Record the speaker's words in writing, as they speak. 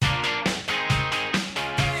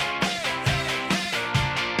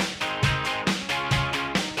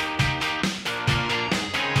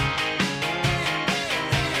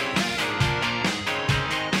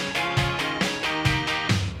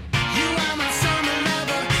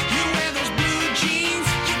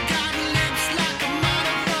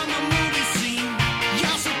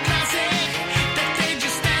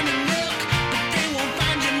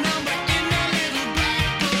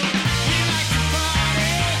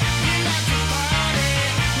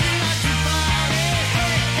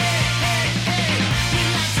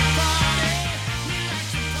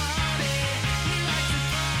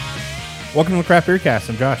Welcome to Craft Beer Cast.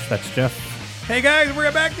 I'm Josh. That's Jeff. Hey guys,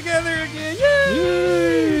 we're back together again.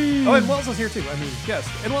 Yay! Oh, and Wells is here too. I mean, yes.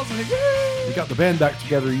 And Wells is here. Yay! We got the band back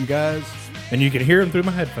together, you guys. And you can hear him through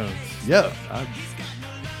my headphones. Yeah.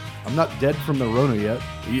 I'm not dead from the Rona yet.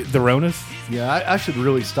 The Ronas? Yeah, I should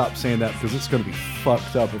really stop saying that because it's going to be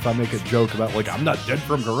fucked up if I make a joke about, like, I'm not dead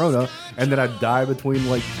from Corona, and then I die between,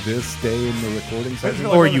 like, this day and the recording session.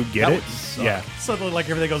 Or you get That it. would suck. Yeah. Suddenly, like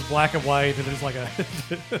everything goes black and white, and there's like a.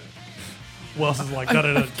 Wells is like, no.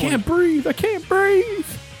 I can't breathe. I can't breathe.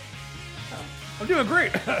 I'm doing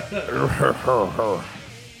great.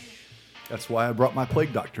 That's why I brought my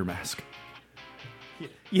plague doctor mask.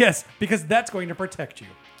 Yes, because that's going to protect you.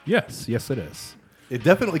 Yes. Yes, it is. It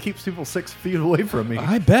definitely keeps people 6 feet away from me.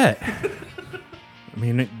 I bet. I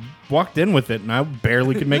mean, it walked in with it, and I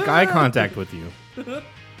barely could make eye contact with you.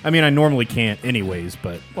 I mean, I normally can't anyways,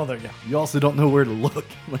 but... Well, there you go. You also don't know where to look.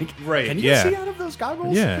 Like, Right, can you yeah. see out of those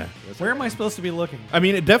goggles? Yeah. Where am I supposed to be looking? I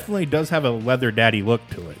mean, it definitely does have a leather daddy look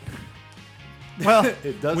to it. Well,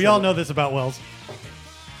 It does we have all a- know this about Wells.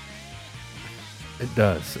 It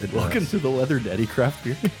does. It Welcome does. to the Leather Daddy Craft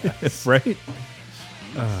Beer. Right?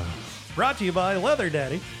 Brought to you by Leather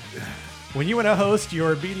Daddy. When you want to host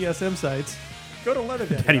your BDSM sites, go to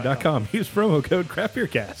leatherdaddy.com. Daddy.com. Use promo code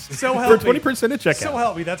CraftBeerCast So for help me. 20% at checkout. So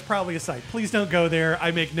help me, that's probably a site. Please don't go there.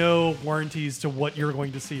 I make no warranties to what you're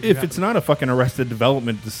going to see. If it's not a fucking Arrested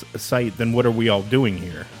Development site, then what are we all doing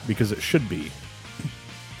here? Because it should be.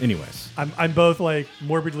 Anyways, I'm both like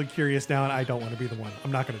morbidly curious now, and I don't want to be the one.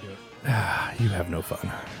 I'm not going to do it. you have no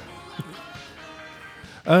fun.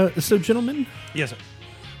 So, gentlemen, Yes, sir.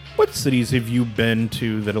 what cities have you been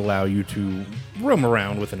to that allow you to roam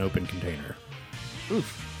around with an open container?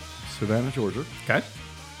 Savannah, Georgia. Okay.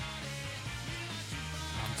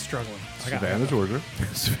 I'm struggling. I got Savannah, Georgia.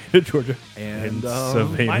 Savannah, Georgia. And,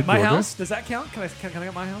 Savannah, my Georgia. house. Does that count? Can I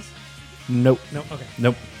get my house? Nope. No. Okay.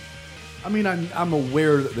 Nope. I mean, I'm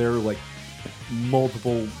aware that there are, like,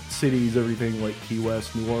 multiple cities, everything like Key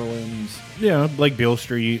West, New Orleans. Yeah, like Beale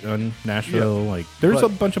Street and Nashville. Yeah. Like, there's But-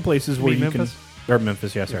 a bunch of places where mean you Memphis? can, or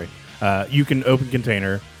Memphis, yeah, sorry. You can open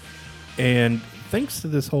container, and thanks to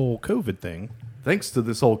this whole COVID thing, Thanks to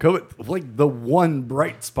this whole COVID, like the one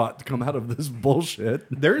bright spot to come out of this bullshit.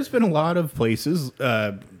 there's been a lot of places.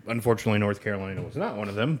 Unfortunately, North Carolina was not one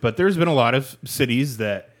of them, but there's been a lot of cities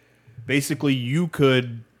that basically you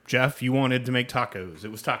could. Jeff, you wanted to make tacos.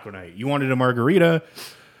 It was taco night. You wanted a margarita.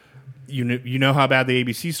 You know how bad the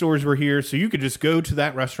ABC stores were here, so you could just go to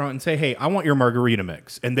that restaurant and say, hey, I want your margarita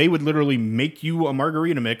mix. And they would literally make you a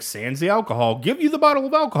margarita mix, sans the alcohol, give you the bottle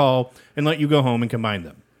of alcohol, and let you go home and combine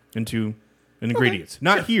them into ingredients.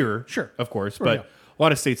 Not here, Sure. of course, Sure, but yeah. a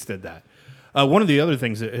lot of states did that. One of the other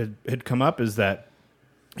things that had come up is that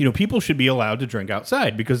people should be allowed to drink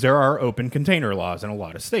outside because there are open container laws in a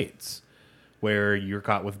lot of states where you're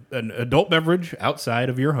caught with an adult beverage outside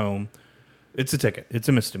of your home. It's a ticket. It's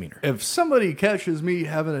a misdemeanor. If somebody catches me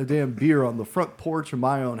having a damn beer on the front porch of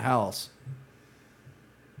my own house,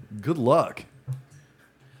 good luck.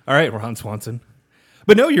 All right, Ron Swanson.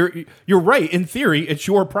 But no, you're right. In theory, it's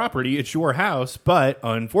your property, it's your house. But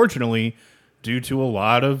unfortunately, due to a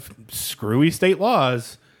lot of screwy state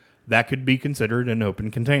laws, that could be considered an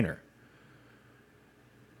open container.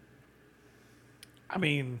 I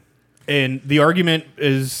mean, And the argument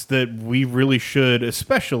is that we really should,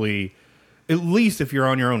 especially, at least if you're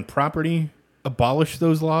on your own property, abolish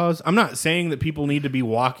those laws. I'm not saying that people need to be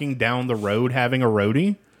walking down the road having a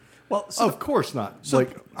roadie. well, Of course not.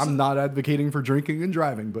 I'm not advocating for drinking and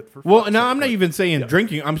driving, but for Well, fuck's no, sake, I'm not like, even saying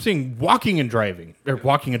drinking. I'm saying walking and driving. Or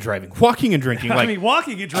walking and driving. Walking and drinking. I Like, mean,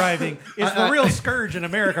 walking and driving is the real scourge in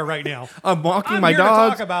America right now. I'm walking I'm my here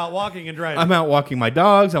dogs. to talk about walking and driving. I'm out walking my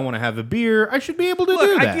dogs. I want to have a beer. I should be able to do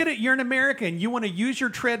Look, that. I get it. You're an American. You want to use your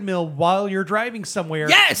treadmill while you're driving somewhere.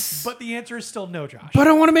 Yes! But the answer is still no, Josh. But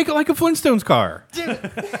I want to make it like a Flintstones car.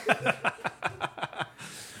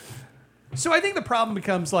 So I think the problem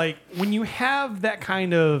becomes like when you have that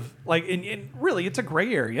kind of like, and really, it's a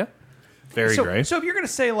gray area. Very so, gray. So if you're going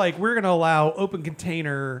to say like we're going to allow open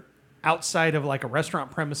container outside of like a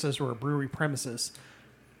restaurant premises or a brewery premises,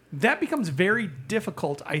 that becomes very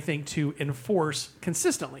difficult, I think, to enforce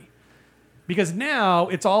consistently, because now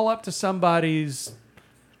it's all up to somebody's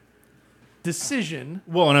decision.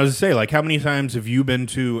 Well, and I was to say, like, how many times have you been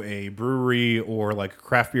to a brewery or like a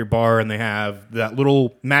craft beer bar and they have that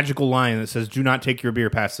little magical line that says, do not take your beer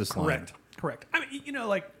past this line? Correct. I mean, you know,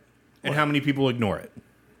 like And how many people ignore it?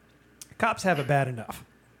 cops have it bad enough.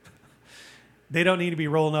 They don't need to be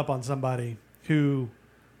rolling up on somebody who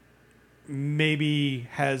maybe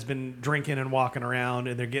has been drinking and walking around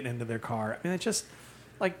and they're getting into their car. I mean, it's just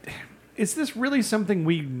like is this really something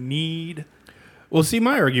we need? Well, see,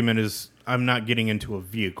 my argument is I'm not getting into a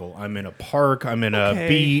vehicle. I'm in a park. I'm in a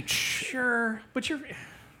beach. Sure, but you're.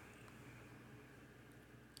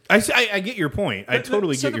 I get your point. I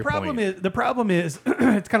totally get your point. The problem is,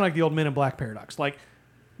 it's kind of like the old Men in Black paradox. Like,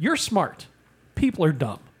 you're smart, people are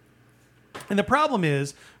dumb, and the problem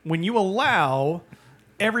is when you allow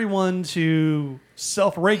everyone to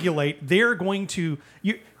self-regulate, they're going to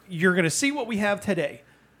you're going to see what we have today.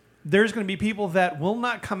 There's going to be people that will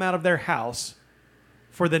not come out of their house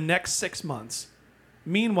for the next 6 months.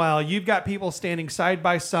 Meanwhile, you've got people standing side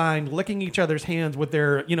by side, licking each other's hands with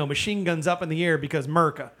their, machine guns up in the air because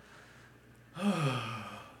Merca.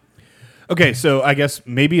 Okay, so I guess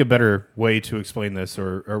maybe a better way to explain this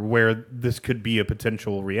or where this could be a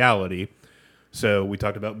potential reality. So we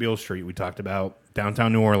talked about Beale Street. We talked about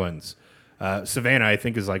downtown New Orleans. Savannah, I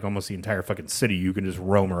think, is like almost the entire fucking city. You can just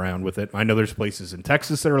roam around with it. I know there's places in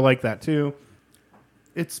Texas that are like that, too.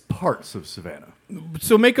 It's parts of Savannah.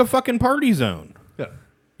 So make a fucking party zone. Yeah.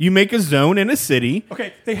 You make a zone in a city.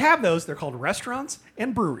 Okay, they have those. They're called restaurants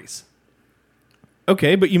and breweries.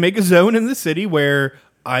 Okay, but you make a zone in the city where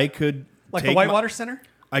I could... Like the Whitewater Center?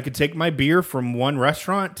 I could take my beer from one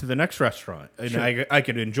restaurant to the next restaurant. And Sure. I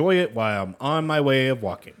could enjoy it while I'm on my way of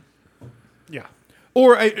walking. Yeah.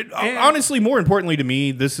 Or, honestly, more importantly to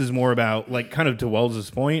me, this is more about, like, kind of to Wells'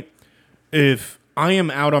 point. If I am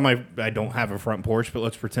out on my... I don't have a front porch, but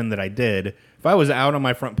let's pretend that I did. If I was out on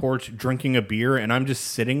my front porch drinking a beer and I'm just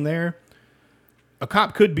sitting there, a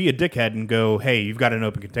cop could be a dickhead and go, hey, you've got an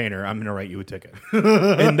open container. I'm going to write you a ticket.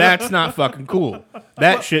 And that's not fucking cool.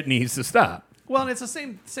 That shit needs to stop. Well, and it's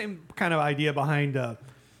the same kind of idea behind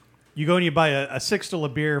you go and you buy a sixtel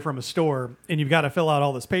of beer from a store and you've got to fill out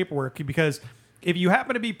all this paperwork because if you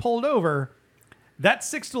happen to be pulled over, that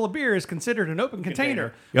sixtel of beer is considered an open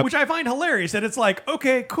container. Yep. Which I find hilarious that it's like,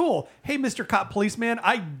 okay, cool. Hey, Mr. Cop Policeman,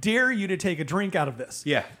 I dare you to take a drink out of this.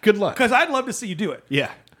 Yeah, good luck. Because I'd love to see you do it.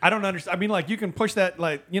 Yeah. I don't understand. I mean, like, you can push that,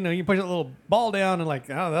 like, you push that little ball down and, like,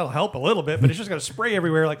 oh, that'll help a little bit, but it's just going to spray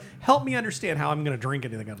everywhere. Like, help me understand how I'm going to drink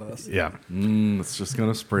anything out of this. Yeah. It's just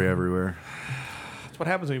going to spray everywhere. That's what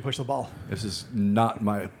happens when you push the ball. This is not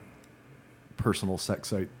my personal sex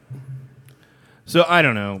site. So I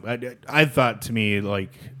don't know. I thought to me, like,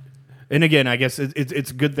 and again, I guess it's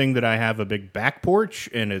a good thing that I have a big back porch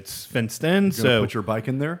and it's fenced in. You So put your bike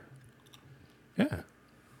in there? yeah.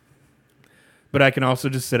 But I can also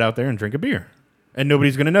just sit out there and drink a beer. And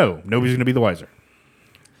nobody's going to know. Nobody's going to be the wiser.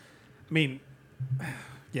 I mean,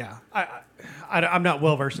 yeah. I'm not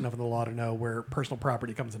well versed enough in the law to know where personal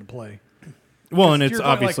property comes into play. Well, and it's you're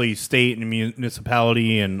going, obviously state and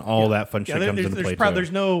municipality and all that fun shit comes into play.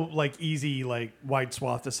 There's no like easy like wide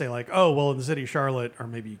swath to say like, oh well, in the city of Charlotte, or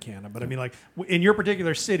maybe you can, but I mean like in your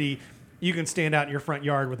particular city, you can stand out in your front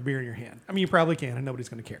yard with a beer in your hand. I mean, you probably can, and nobody's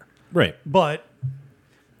going to care. Right. But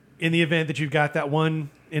in the event that you've got that one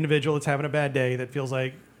individual that's having a bad day that feels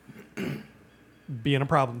like being a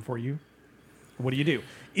problem for you, what do?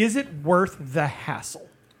 Is it worth the hassle?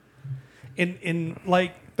 In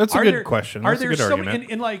like. That's a good question. That's a good argument.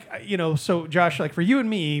 In like, so Josh, like for you and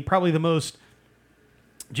me, probably the most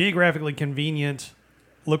geographically convenient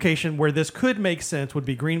location where this could make sense would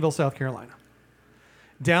be Greenville, South Carolina.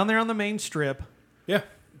 Down there on the main strip. Yeah.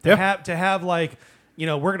 To have like,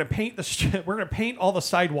 we're going to paint we're going to paint all the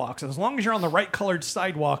sidewalks. And as long as you're on the right colored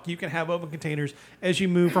sidewalk, you can have open containers as you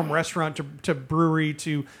move from restaurant to brewery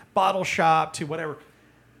to bottle shop to whatever.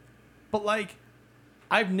 But like,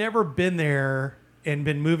 I've never been there and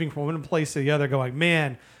been moving from one place to the other going,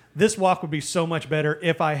 man, this walk would be so much better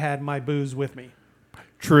if I had my booze with me.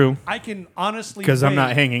 True. I can honestly because I'm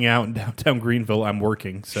not hanging out in downtown Greenville. I'm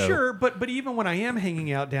working. So sure, but even when I am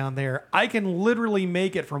hanging out down there, I can literally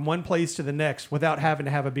make it from one place to the next without having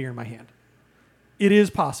to have a beer in my hand. It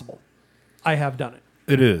is possible. I have done it.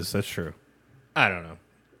 It is. That's true. I don't know.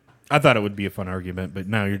 I thought it would be a fun argument, but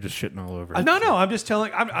now you're just shitting all over it. No. I'm just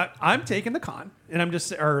telling. I'm taking the con, and I'm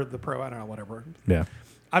just or the pro. I don't know, whatever. Yeah.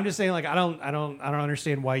 I'm just saying, like, I don't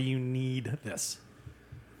understand why you need this.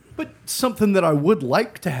 But something that I would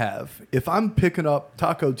like to have, if I'm picking up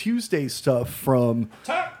Taco Tuesday stuff from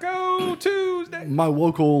Taco Tuesday, my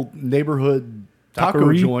local neighborhood taco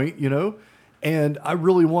Taqueria. joint, and I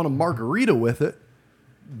really want a margarita with it,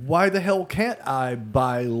 why the hell can't I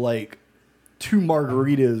buy like 2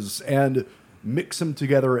 margaritas and mix them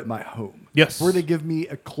together at my home? Yes. Where they give me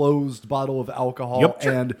a closed bottle of alcohol Yep,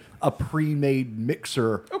 sure. and a pre-made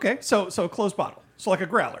mixer. Okay, so a closed bottle, so like a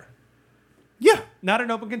growler, Yeah. not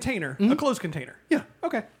an open container, a closed container. Yeah.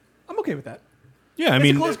 Okay, I'm okay with that. Yeah. I It's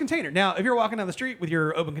mean, a closed container. Now, if you're walking down the street with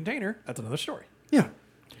your open container, that's another story. Yeah.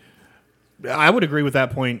 I would agree with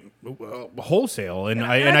that point wholesale, and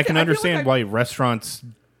I can I feel understand like why restaurants,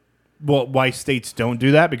 why states don't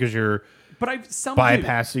do that because you're But some do.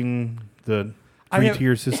 bypassing the I have-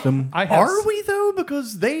 3-tier system. I have Are we though?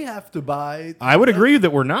 Because they have to buy. I would agree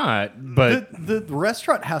that we're not, but The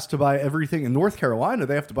restaurant has to buy everything in North Carolina.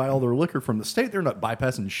 They have to buy all their liquor from the state. They're not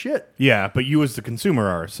bypassing shit. yeah, but you as the consumer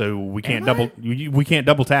are, so we can't Am I? we can't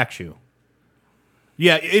double tax you.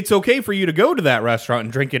 Yeah, it's okay for you to go to that restaurant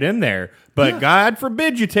and drink it in there, but Yeah. God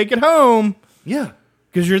forbid you take it home Yeah,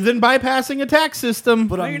 because you're then bypassing a tax system.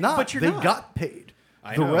 but I'm you're- not. but you're they not. got paid.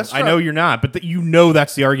 I The know, restaurant. I know you're not, but you know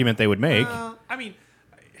that's the argument they would make. I mean,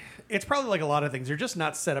 it's probably like a lot of things. They're just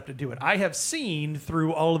not set up to do it. I have seen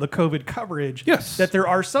through all of the COVID coverage Yes. that there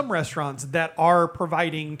are some restaurants that are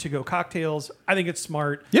providing to-go cocktails. I think it's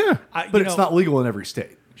smart. Yeah, But it's not legal in every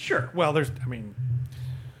state. Sure. Well,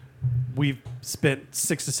 we've spent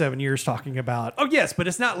 6 to 7 years talking about, oh, yes, but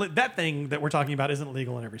it's not, that thing that we're talking about isn't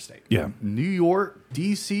legal in every state. yeah. New York,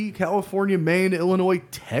 D.C., California, Maine, Illinois,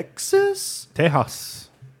 Texas. Tejas.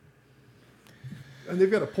 And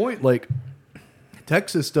they've got a point. Like,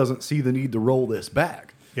 Texas doesn't see the need to roll this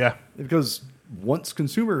back. Yeah. Because once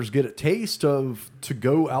consumers get a taste of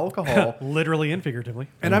to-go alcohol, Literally and figuratively.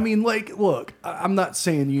 and I mean, like, look, I'm not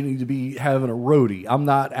saying you need to be having a roadie. I'm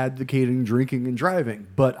not advocating drinking and driving,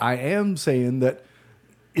 but I am saying that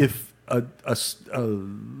if an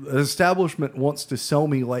establishment wants to sell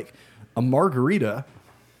me like a margarita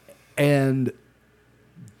and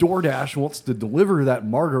DoorDash wants to deliver that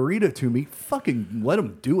margarita to me, fucking let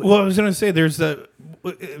them do it. Well, I was gonna say there's the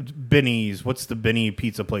Benny's. What's the Benny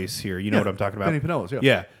pizza place here? You know what I'm talking about? Benny Pinellas, yeah.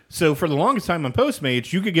 Yeah. So for the longest time on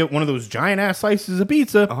Postmates, you could get one of those giant ass slices of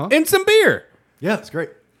pizza Uh-huh. and some beer, Yeah, it's great.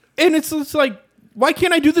 and it's like, why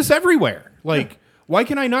can't I do this everywhere? Like, why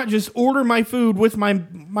can I not just order my food with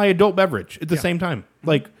my adult beverage at the same time?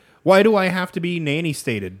 Like, why do I have to be nanny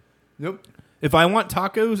stated? Nope. If I want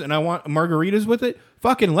tacos and I want margaritas with it,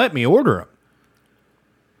 fucking let me order them.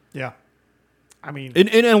 Yeah. I mean, And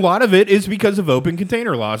a lot of it is because of open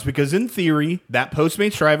container laws. Because in theory, that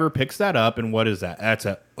Postmates driver picks that up, and what is that? That's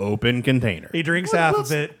an open container. he drinks half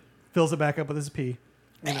of it, fills it back up with his pee.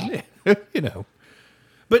 You know.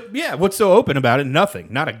 But yeah, what's so open about it? Nothing.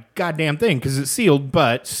 Not a goddamn thing because it's sealed.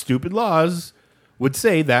 But stupid laws would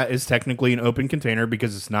say that is technically an open container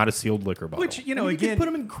because it's not a sealed liquor bottle. Which, you know, You again, could put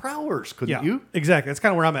them in crowlers, couldn't you? Exactly. That's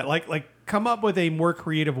kind of where I'm at. Like, come up with a more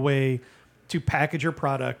creative way to package your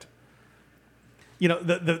product. You know,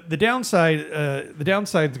 the downside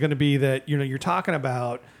is going to be that you're talking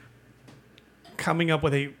about coming up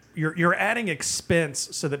with you're adding expense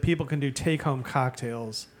so that people can do take home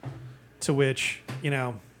cocktails, to which I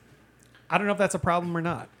don't know if that's a problem or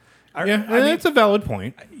not. I mean, that's a valid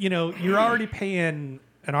point. you're already paying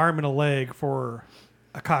an arm and a leg for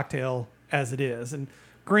a cocktail as it is. And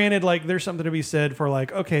granted, like, there's something to be said for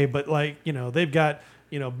like, okay, but like, they've got,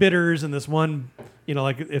 bitters and this one,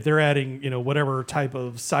 like if they're adding, whatever type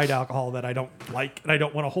of side alcohol that I don't like and I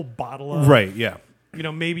don't want a whole bottle of. Right, yeah.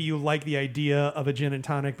 Maybe you like the idea of a gin and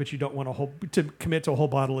tonic, but you don't want to commit to a whole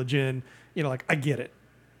bottle of gin. Like, I get it.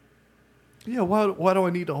 Yeah, why do I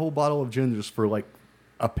need a whole bottle of gin just for like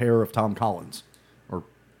a pair of Tom Collins or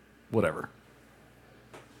whatever?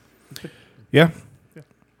 Yeah.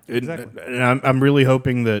 Exactly. And I'm really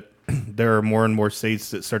hoping that there are more and more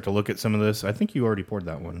states that start to look at some of this. I think you already poured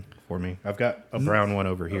that one for me. I've got a brown one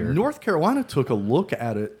over here. North Carolina took a look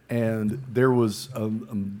at it, and there was a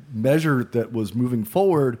measure that was moving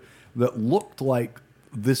forward that looked like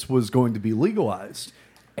this was going to be legalized.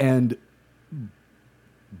 And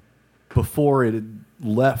before it had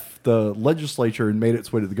left the legislature and made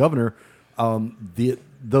its way to the governor, God,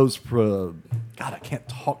 I can't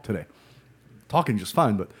talk today. Talking just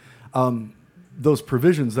fine, but those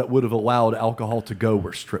provisions that would have allowed alcohol to go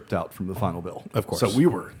were stripped out from the final bill. Of course. So we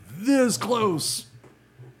were this close.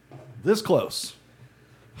 This close.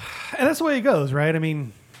 And that's the way it goes, right? I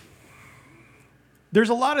mean, there's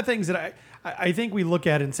a lot of things that I think we look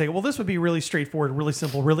at and say, well, this would be really straightforward, really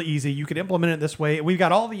simple, really easy. You could implement it this way. We've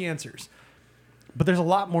got all the answers. But there's a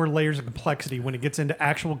lot more layers of complexity when it gets into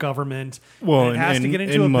actual government. Well, and it has to get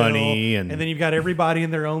into and a money, bill, and then you've got everybody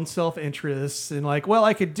in their own self-interests and like, well,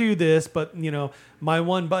 I could do this, but my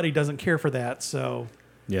one buddy doesn't care for that, so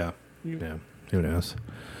Yeah. Yeah. Who knows?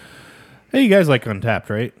 Hey, you guys like Untapped,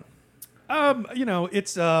 right?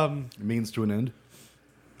 it's Means to an end.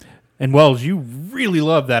 And Wells, you really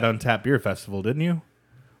loved that Untapped Beer Festival, didn't you?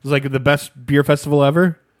 It was like the best beer festival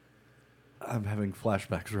ever. I'm having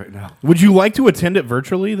flashbacks right now. Would you like to attend it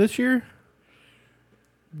virtually this year?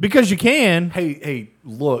 Because you can. Hey,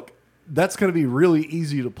 look, that's going to be really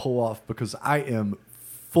easy to pull off because I am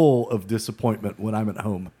full of disappointment when I'm at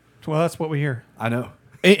home. Well, that's what we hear. I know.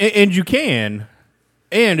 And you can,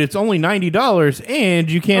 and it's only $90, and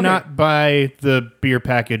you cannot buy the beer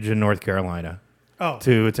package in North Carolina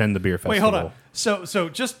to attend the beer festival. Wait, hold on. So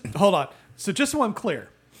just hold on. So just so I'm clear,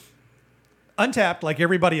 Untapped, like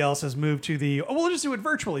everybody else, has moved to we'll just do it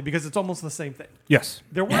virtually because it's almost the same thing. Yes.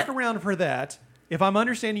 Their workaround for that, if I'm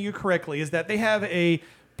understanding you correctly, is that they have a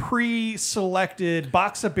pre-selected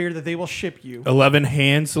box of beer that they will ship you 11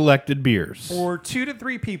 hand-selected beers. for 2 to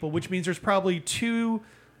 3 people, which means there's probably 2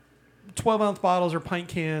 12-ounce bottles or pint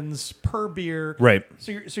cans per beer. Right.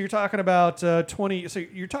 So you're talking about 20. So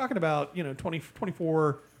you're talking about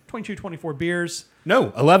 24 beers.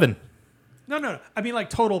 No, 11. No. I mean like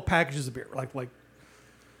total packages of beer, like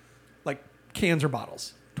cans or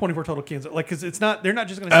bottles. 24 total cans, like because it's not. They're not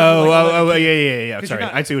just going to. Yeah. 'Cause Sorry, you're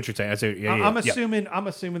not- I see what you're saying. I'm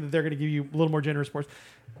assuming that they're going to give you a little more generous portions.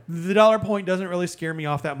 The dollar point doesn't really scare me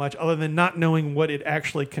off that much, other than not knowing what it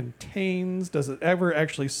actually contains. Does it ever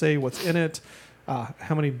actually say what's in it?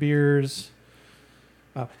 How many beers?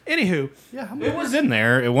 Anywho, Yeah, It was in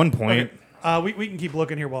there at one point. okay. We can keep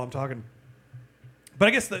looking here while I'm talking. But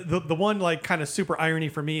I guess the one like kind of super irony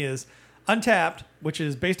for me is Untapped, which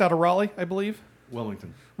is based out of Raleigh, I believe.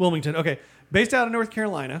 Wilmington. Okay. Based out of North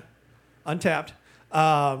Carolina, Untapped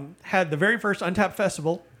had the very first Untapped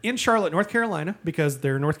festival in Charlotte, North Carolina, because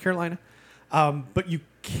they're North Carolina. But you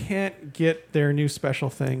can't get their new special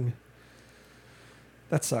thing.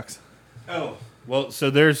 That sucks. Oh. Well, so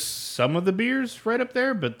there's some of the beers right up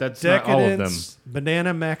there, but that's not all of them. Decadence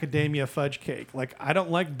banana macadamia fudge cake. Like, I don't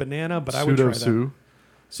like banana, but I would try that. Pseudo-Sue.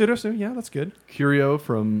 Pseudo-Sue, yeah, that's good. Curio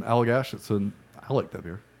from Allagash. I like that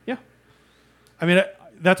beer. Yeah. I mean,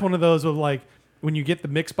 that's one of those of like when you get the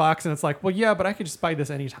mix box and it's like, well, yeah, but I could just buy this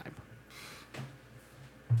anytime.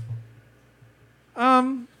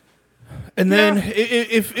 And then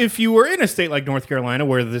if you were in a state like North Carolina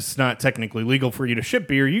where this is not technically legal for you to ship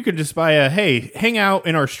beer, you could just buy hang out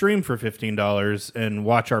in our stream for $15 and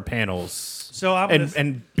watch our panels. So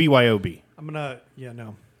and BYOB.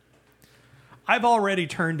 No. I've already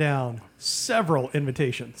turned down several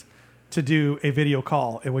invitations to do a video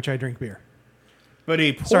call in which I drink beer. But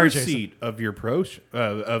a poor Sorry, Jason. seat of your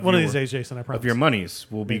of One of these days, Jason, I promise. of your monies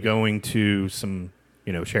will be going to some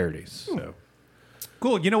charities. So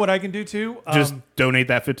Cool. You know what I can do too? just donate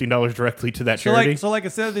that $15 directly to that charity. So like I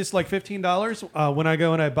said, this like $15. When I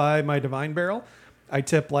go and I buy my Divine Barrel, I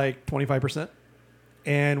tip like 25%.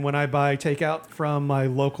 And when I buy takeout from my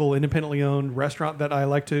local independently owned restaurant that I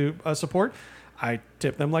like to support, I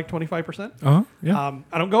tip them like 25%. Yeah.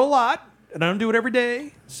 I don't go a lot, and I don't do it every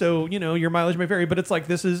day. So, your mileage may vary, but it's like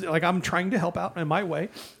this is like I'm trying to help out in my way.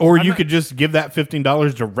 Or I'm you not- could just give that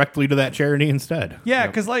 $15 directly to that charity instead. Yeah,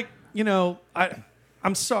 because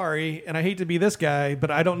I'm sorry, and I hate to be this guy, but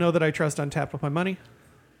I don't know that I trust Untapped with my money.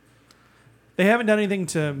 They haven't done anything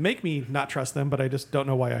to make me not trust them, but I just don't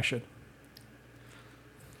know why I should.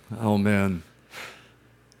 Oh, man.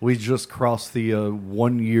 We just crossed the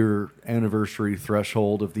 1-year anniversary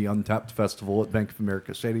threshold of the Untapped Festival at Bank of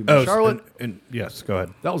America Stadium in Charlotte. And yes, go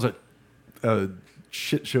ahead. That was a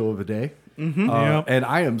shit show of a day. Mm-hmm. Yep. And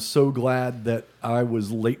I am so glad that I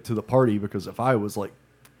was late to the party, because if I was like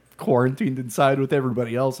quarantined inside with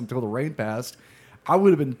everybody else until the rain passed, I would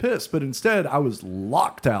have been pissed. But instead, I was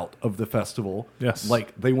locked out of the festival. Yes.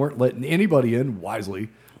 Like they weren't letting anybody in wisely.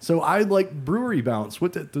 So I like brewery bounce.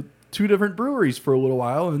 Went to 2 different breweries for a little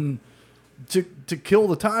while and to kill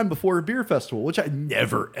the time before a beer festival, which I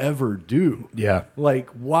never ever do. Yeah. Like,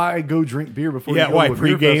 why go drink beer before? Yeah, you go why to a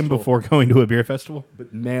beer pregame festival? before going to a beer festival?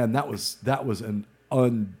 But man, that was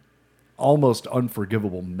an almost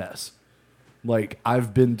unforgivable mess. Like,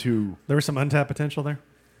 I've been to There was some untapped potential there.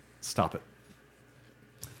 stop it.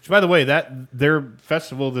 Which, by the way, that their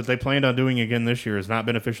festival that they planned on doing again this year has not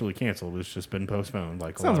been officially canceled. It's just been postponed.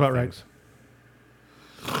 Like Sounds a lot about of right. things.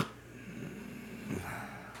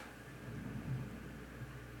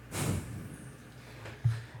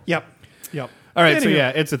 Yep. All right, so Anywho. yeah,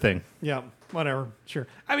 it's a thing. Yeah, whatever. Sure.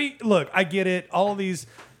 I mean, look, I get it. All of these,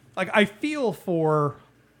 like, I feel for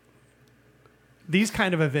these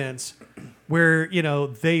kind of events where,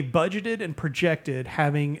 they budgeted and projected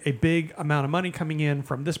having a big amount of money coming in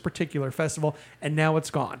from this particular festival, and now it's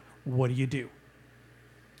gone. What do you do?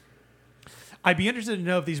 I'd be interested to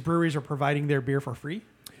know if these breweries are providing their beer for free.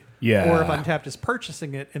 Yeah. Or if Untapped is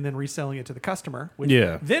purchasing it and then reselling it to the customer, which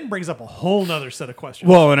Yeah. then brings up a whole nother set of questions.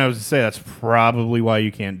 Well, and I was to say that's probably why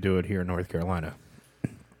you can't do it here in North Carolina,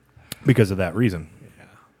 because of that reason.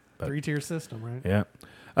 Three-tier system, right?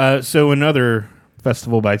 Yeah. So another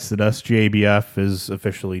Festival Bites the Dust. GABF is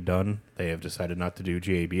officially done. They have decided not to do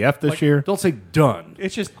GABF this year. Don't say done.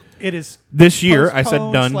 It's just it is This year, I said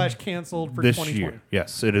postponed done. slash canceled for This 2020. year,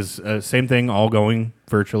 yes, it is same thing. All going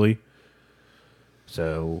virtually.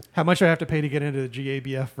 So How much do I have to pay to get into the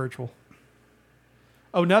GABF virtual?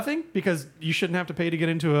 Oh, nothing? Because you shouldn't have to pay to get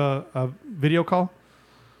into a video call?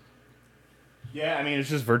 yeah, I mean it's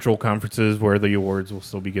just virtual conferences where the awards will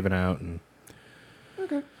still be given out and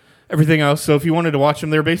Okay. everything else. So if you wanted to watch them,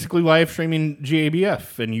 they're basically live streaming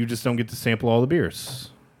GABF, and you just don't get to sample all the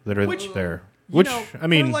beers that are there. Which I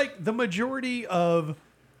mean, for like the majority of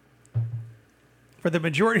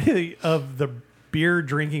the beer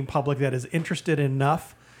drinking public that is interested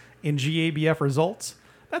enough in GABF results,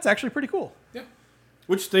 that's actually pretty cool. yeah,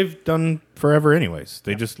 which they've done forever, anyways.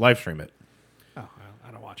 They just live stream it. Oh,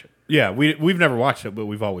 I don't watch it. Yeah, we've never watched it, but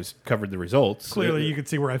we've always covered the results. Clearly, you can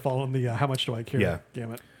see where I fall on the how much do I care? Yeah.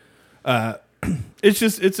 Damn it,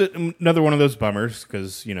 it's another one of those bummers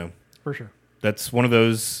because for sure. that's one of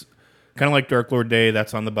those kind of like Dark Lord Day.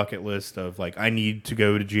 That's on the bucket list of like I need to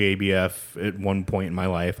go to GABF at one point in my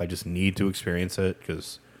life. I just need to experience it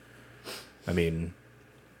because, I mean,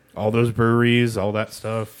 all those breweries, all that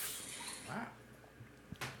stuff.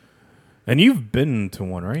 And you've been to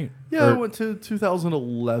one, right? Yeah, I Or- went to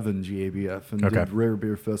 2011 GABF and Okay. did Rare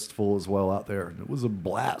Beer Festival as well out there. And it was a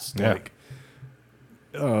blast. Yeah. Like,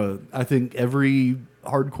 I think every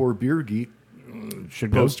hardcore beer geek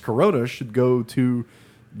should go. post Corona should go to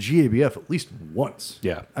GABF at least once.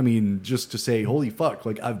 Yeah. I mean, just to say, holy fuck,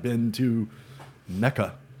 like I've been to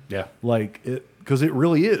Mecca. Yeah. Like it, because it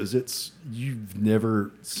really is. It's you've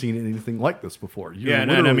never seen anything like this before. You're Yeah,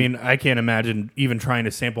 and I literally- mean, I can't imagine even trying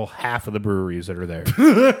to sample half of the breweries that are there.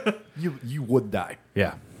 you would die.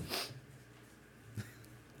 Yeah.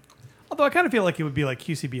 Although I kind of feel like it would be like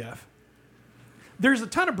QCBF. There's a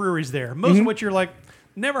ton of breweries there, most of which you're like,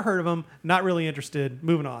 never heard of them, not really interested,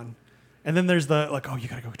 moving on. And then there's the like, oh, you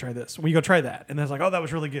gotta go try this. Well, you go try that, and then it's like, oh, that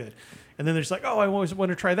was really good. And then there's like, oh, I always want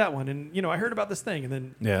to try that one, and I heard about this thing, and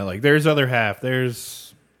then Yeah, like there's other half.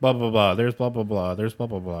 There's blah, blah, blah. There's blah, blah, blah. There's blah,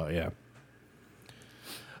 blah, blah. Yeah.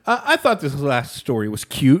 I thought this last story was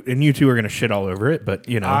cute, and you two are going to shit all over it, but,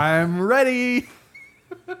 I'm ready.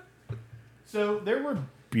 So there were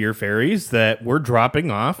beer fairies that were dropping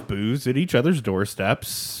off booze at each other's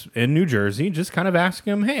doorsteps in New Jersey, just kind of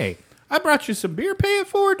asking them, hey, I brought you some beer, pay it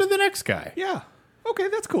forward to the next guy. yeah, okay,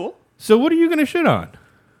 that's cool. So what are you going to shit on?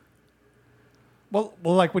 Well,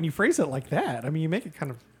 like when you phrase it like that, I mean, you make it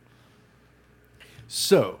kind of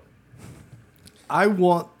So, I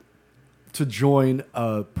want to join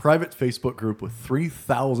a private Facebook group with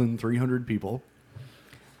 3,300 people.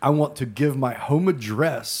 I want to give my home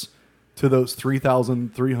address to those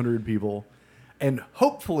 3,300 people. And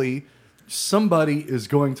hopefully, somebody is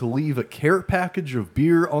going to leave a care package of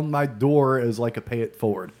beer on my door as like a pay it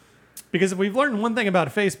forward. because if we've learned one thing about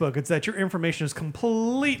Facebook, it's that your information is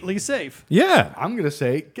completely safe. Yeah. I'm going to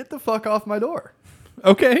say, get the fuck off my door.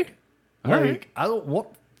 Okay. All Like, right. I don't want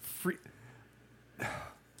free.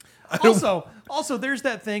 Also, there's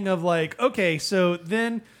that thing of like, okay, so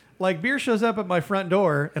then like beer shows up at my front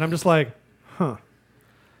door, and I'm just like, huh.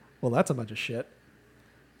 Well, that's a bunch of shit.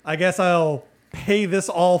 I guess I'll pay this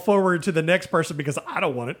all forward to the next person because I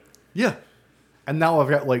don't want it. Yeah. And now I've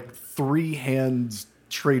got like 3 hands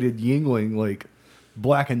traded Yingling, like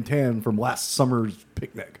black and tan from last summer's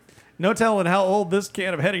picnic. No telling how old this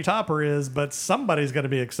can of Hetty Topper is, but somebody's going to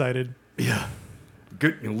be excited. Yeah.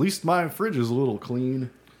 Good. At least my fridge is a little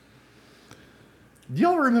clean. Do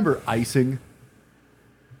y'all remember icing?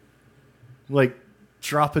 Like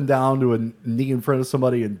dropping down to a knee in front of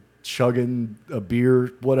somebody and chugging a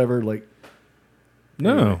beer, whatever. Like,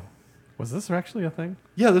 No. Was this actually a thing?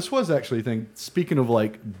 yeah, this was actually a thing. Speaking of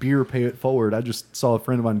like beer, pay it forward. I just saw a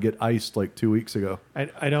friend of mine get iced like 2 weeks ago. I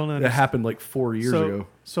don't It understand. happened like 4 years ago.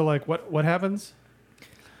 So like what happens?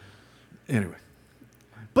 Anyway.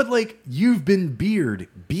 But like you've been beard.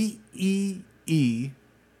 BEER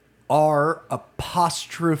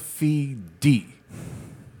apostrophe D.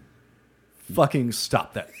 Fucking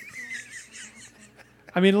stop that.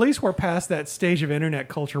 I mean, at least we're past that stage of internet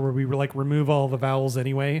culture where we were like remove all the vowels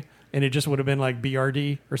anyway, and it just would have been like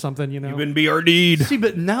BRD or something, you know? You've been BRD'd. See,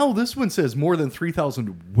 but now this one says more than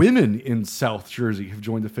 3,000 women in South Jersey have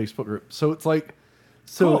joined the Facebook group. So it's like,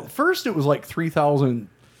 so Cool. at first it was like 3,000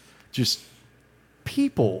 just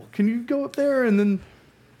people. Can you go up there and then,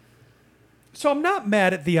 So I'm not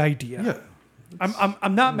mad at the idea. yeah.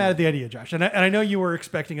 I'm not mad at the idea, Josh, and I know you were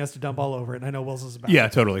expecting us to dump all over it, and I know Wills is about. Yeah,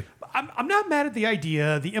 totally. I'm not mad at the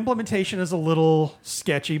idea. The implementation is a little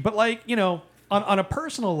sketchy, but like on a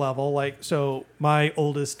personal level, like so my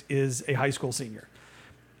oldest is a high school senior,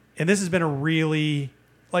 And this has been a really,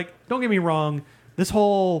 like, don't get me wrong, this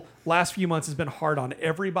whole last few months has been hard on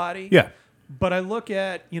everybody. Yeah. But I look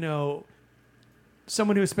at,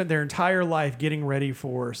 someone who has spent their entire life getting ready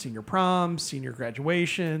for senior prom, senior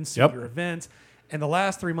graduation, senior events, and the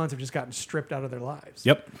last 3 months have just gotten stripped out of their lives.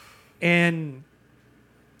 Yep. And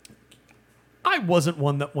I wasn't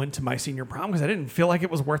one that went to my senior prom because I didn't feel like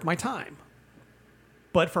it was worth my time.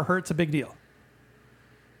 But for her, it's a big deal.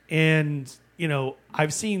 And,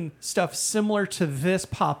 I've seen stuff similar to this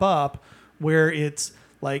pop up where it's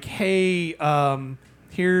like, hey,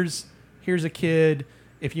 here's a kid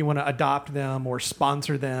if you want to adopt them or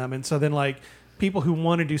sponsor them. And so then, like, people who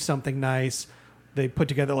want to do something nice, they put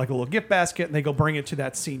together like a little gift basket and they go bring it to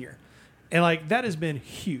that senior. And like that has been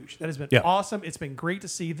huge. That has been awesome. It's been great to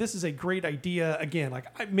see. This is a great idea. Again,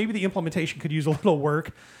 like maybe the implementation could use a little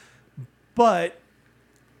work, but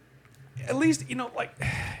at least, like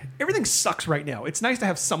everything sucks right now. It's nice to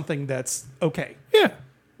have something that's okay. Yeah.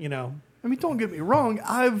 I mean, don't get me wrong.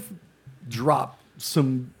 I've dropped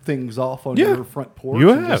some things off on your front porch.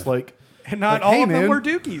 You and have. just like, And not like, all hey, of them man. were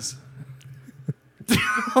dookies.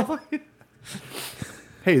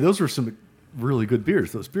 Hey, those were some really good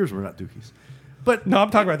beers. Those beers were not dookies. But No,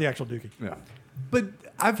 I'm talking about the actual dookie. yeah. But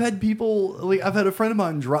I've had people, like, I've had a friend of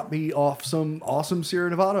mine drop me off some awesome Sierra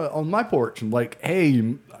Nevada on my porch. And like, hey,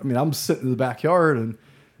 I'm sitting in the backyard and,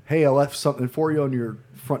 hey, I left something for you on your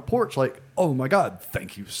front porch. Like, oh my God,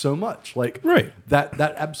 thank you so much. Like, Right. that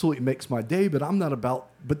absolutely makes my day, but I'm not about,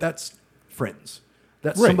 but that's friends.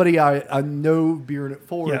 That's Right. somebody I know bearing it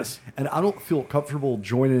forward. Yes. And I don't feel comfortable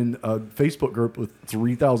joining a Facebook group with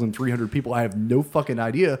 3,300 people I have no fucking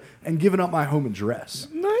idea and giving up my home address.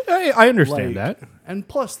 I understand Like, that. And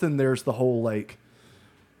plus, then there's the whole, like,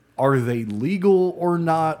 are they legal or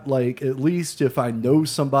not? Like, at least if I know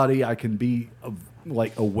somebody, I can be,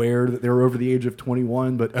 like, aware that they're over the age of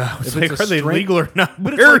 21. But if It's like, it's a are they stran- legal or not?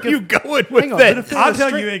 But it's Where like are you if- going with Hang on, that? but if they're I'll a tell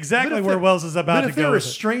stra- you exactly but if where they're- Wells is about but to if go they're a with it.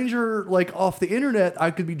 stranger, like, off the internet,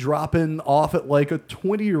 I could be dropping off at, like, a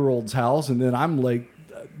 20-year-old's house, and then I'm, like,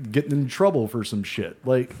 getting in trouble for some shit.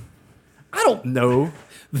 Like, I don't know.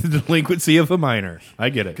 The delinquency of a minor. I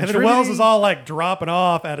get it. And then Trinity- Wells is all like dropping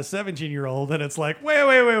off at a 17-year-old, and it's like, wait.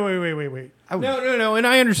 No, and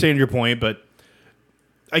I understand your point, but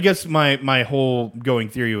I guess my whole going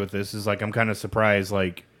theory with this is like I'm kind of surprised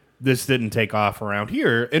like this didn't take off around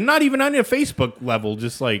here, and not even on a Facebook level.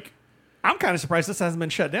 Just like I'm kind of surprised this hasn't been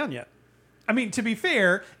shut down yet. I mean, to be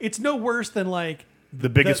fair, it's no worse than like the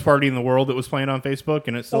biggest party in the world that was playing on Facebook,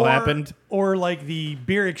 and it still happened. Or like the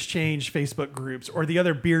beer exchange Facebook groups or the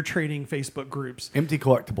other beer trading Facebook groups. Empty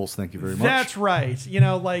collectibles, thank you very much. That's right.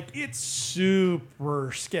 Like it's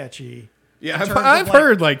super sketchy. Yeah, in I've terms of, I've like-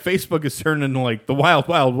 heard like Facebook is turning into like the wild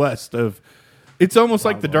west of. It's almost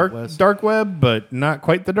like the Wild West. dark web, but not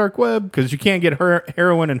quite the dark web because you can't get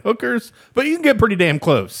heroin and hookers, but you can get pretty damn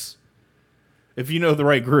close if you know the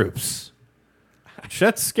right groups.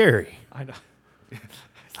 That's scary. I know.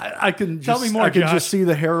 I can Tell just, me more, I can Josh. just see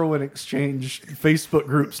the heroin exchange Facebook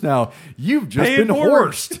groups now. You've just Pay it been forward.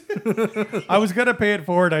 horsed. I was gonna pay it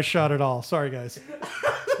forward. I shot it all. Sorry, guys.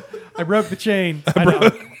 I broke the chain. I know.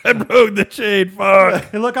 I broke the chain. Fuck.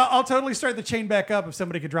 Hey, look, I'll totally start the chain back up if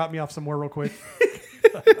somebody could drop me off somewhere real quick.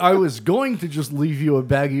 I was going to just leave you a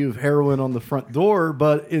baggie of heroin on the front door,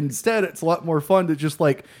 but instead it's a lot more fun to just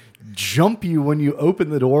like jump you when you open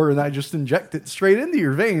the door and I just inject it straight into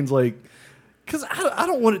your veins. Like, because I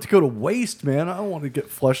don't want it to go to waste, man. I don't want to get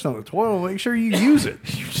flushed down the toilet. Make sure you use it.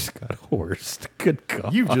 You just got horsed. Good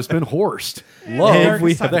God. You've just been horsed. and Love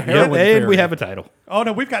we, have- the yeah, heroin and we fairy. have a title. Oh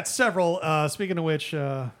no, we've got several. Speaking of which,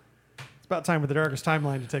 it's about time for the darkest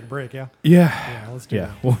timeline to take a break. Yeah. Yeah. Let's do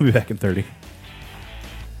Yeah. We'll be back in 30.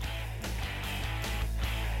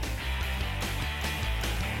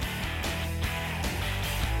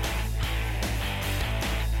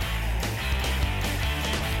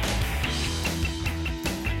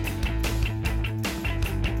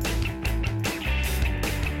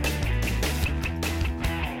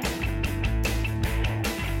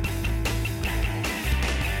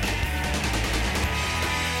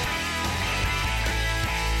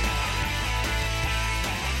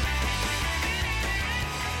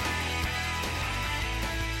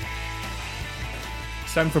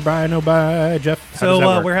 It's time for buy no buy, Jeff. How does So that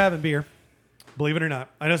work? we're having beer. Believe it or not,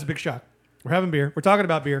 I know it's a big shock. We're having beer. We're talking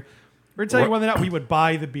about beer. We're gonna tell you whether or not we would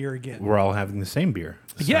buy the beer again. We're all having the same beer.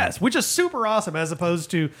 So- Yes, which is super awesome as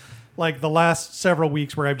opposed to like the last several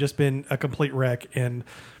weeks where I've just been a complete wreck and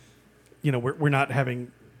we're not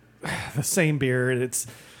having the same beer. And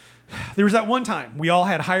there was that one time we all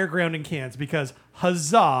had higher ground in cans because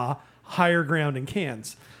huzzah, higher ground in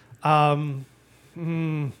cans.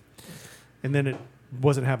 And then it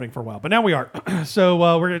wasn't happening for a while. But now we are. So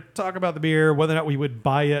we're going to talk about the beer, whether or not we would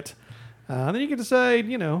buy it. And then you can decide,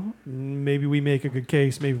 maybe we make a good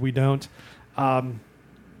case, maybe we don't.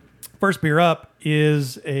 First beer up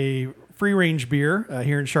is a free-range beer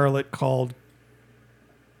here in Charlotte called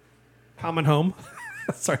Common Home.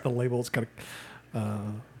 Sorry, the label is kind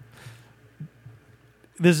of...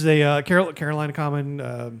 this is a Carolina Common...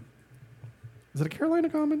 is it a Carolina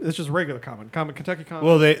Common? It's just regular Common. Kentucky Common.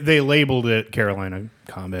 Well, they labeled it Carolina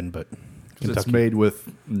Common, but It's made with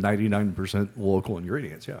 99% local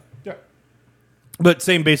ingredients, yeah. Yeah. But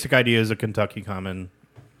same basic idea as a Kentucky Common.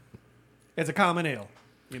 It's a common ale,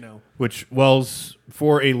 Which, Wells,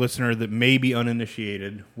 for a listener that may be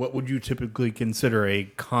uninitiated, what would you typically consider a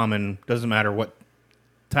common, doesn't matter what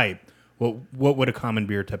type, what would a common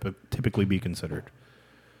beer typically be considered?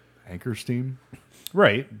 Anchor Steam?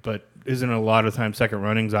 Right, but isn't a lot of times second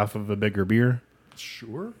runnings off of a bigger beer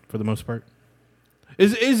Sure. for the most part?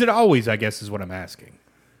 Is it always, I guess, is what I'm asking.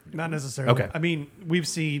 Not necessarily. Okay. I mean, we've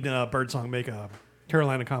seen Birdsong make a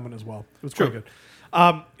Carolina Common as well. It was True. pretty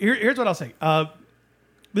good. Here's what I'll say.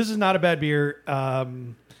 This is not a bad beer. I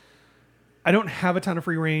don't have a ton of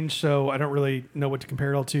free range, so I don't really know what to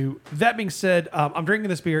compare it all to. That being said, I'm drinking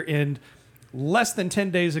this beer, and less than 10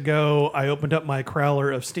 days ago, I opened up my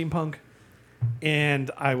crowler of Steampunk, and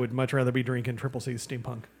I would much rather be drinking Triple C's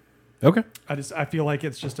Steampunk. Okay. I feel like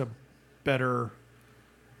it's just a better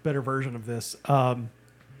version of this.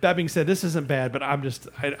 That being said, this isn't bad, but I'm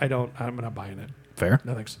not buying it. Fair.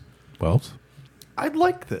 No thanks. Wells? I'd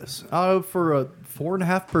like this. For a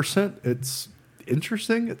 4.5%, it's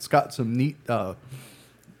interesting. It's got some neat,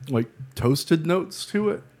 toasted notes to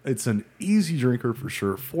it. It's an easy drinker for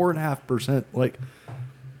sure. 4.5%.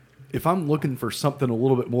 If I'm looking for something a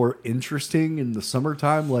little bit more interesting in the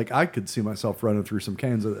summertime, I could see myself running through some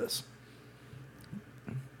cans of this.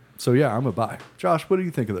 So yeah, I'm a buy. Josh, what do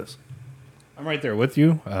you think of this? I'm right there with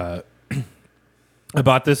you. I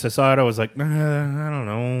bought this. I saw it. I was like, I don't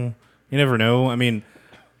know. You never know. I mean,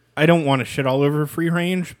 I don't want to shit all over free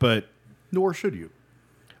range, but Nor should you.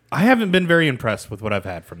 I haven't been very impressed with what I've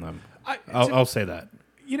had from them. I'll say that.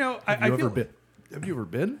 Have you ever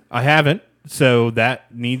been? I haven't, so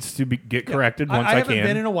that needs to get corrected once I haven't can.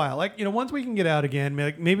 been in a while. Once we can get out again,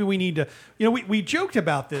 maybe we need to. We joked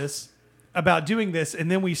about doing this,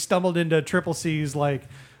 and then we stumbled into Triple C's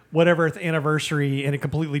whatever anniversary, and it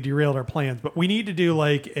completely derailed our plans. But we need to do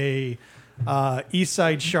a East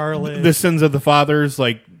Side Charlotte. The Sins of the Fathers,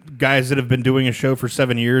 guys that have been doing a show for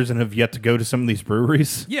 7 years and have yet to go to some of these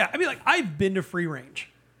breweries. Yeah, I mean, I've been to Free Range.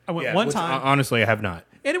 I went one time. Honestly, I have not.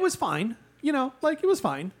 And it was fine. It was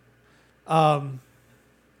fine. But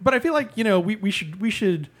I feel like, we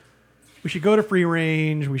should go to Free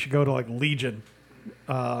Range. We should go to Legion.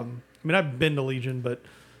 I've been to Legion, but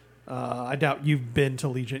I doubt you've been to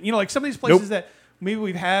Legion. Some of these places that maybe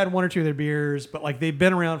we've had one or two of their beers, but they've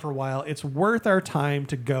been around for a while. It's worth our time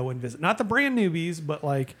to go and visit. Not the brand newbies, but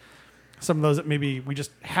some of those that maybe we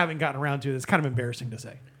just haven't gotten around to. It's kind of embarrassing to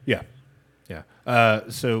say. Yeah. Yeah.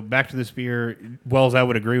 So back to this beer. Wells, I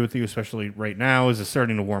would agree with you, especially right now as it's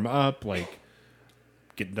starting to warm up,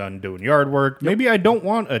 get done doing yard work. Maybe I don't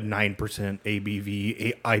want a 9%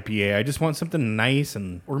 ABV IPA. I just want something nice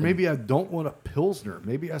Or maybe I don't want a Pilsner.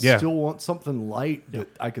 Maybe I still want something light that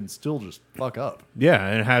I can still just fuck up. Yeah,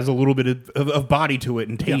 and it has a little bit of body to it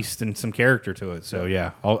and taste and some character to it. So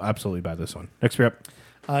yeah, I'll absolutely buy this one. Next beer up.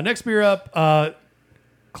 Next beer up,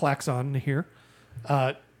 Klaxon here.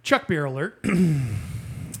 Chuck Beer Alert.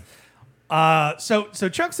 So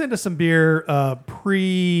Chuck sent us some beer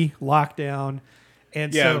pre-lockdown.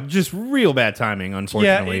 And just real bad timing,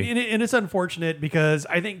 unfortunately. Yeah, and it's unfortunate because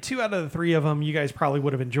I think 2 out of the 3 of them you guys probably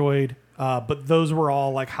would have enjoyed, but those were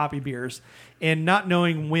all hoppy beers. And not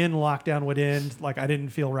knowing when lockdown would end, I didn't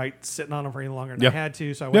feel right sitting on them for any longer than I had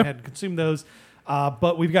to, so I went ahead and consumed those.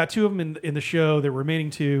 But we've got 2 of them in the show. The remaining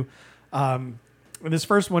 2. And this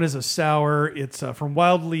first one is a sour. It's from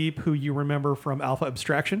Wild Leap, who you remember from Alpha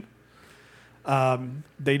Abstraction.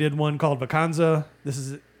 They did one called Vacanza. This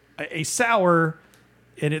is a sour.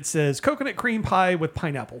 And it says coconut cream pie with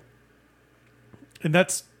pineapple. And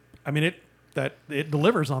it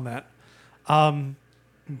delivers on that.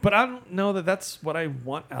 But I don't know that that's what I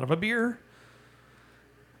want out of a beer.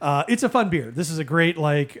 It's a fun beer. This is a great,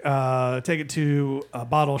 take it to a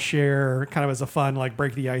bottle share, kind of as a fun,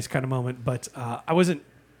 break the ice kind of moment. But the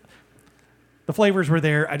flavors were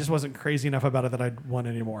there. I just wasn't crazy enough about it that I'd want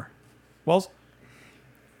any more. Wells?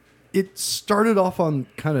 It started off on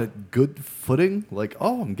kind of good footing,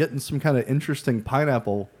 I'm getting some kind of interesting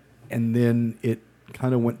pineapple, and then it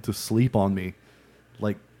kind of went to sleep on me,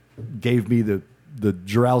 gave me the the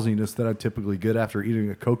drowsiness that I typically get after eating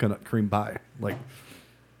a coconut cream pie. Like,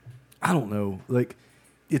 I don't know. Like,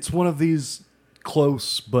 it's one of these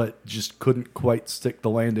close but just couldn't quite stick the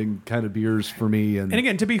landing kind of beers for me. And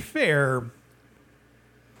again, to be fair,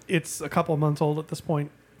 it's a couple of months old at this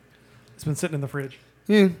point. It's been sitting in the fridge.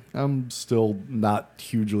 yeah, I'm still not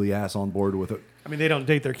hugely ass on board with it. I mean, they don't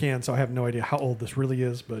date their cans, so I have no idea how old this really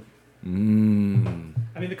is. But I mean,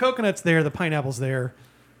 the coconut's there, the pineapple's there.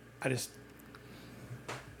 It's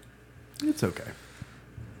okay.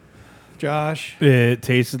 Josh, It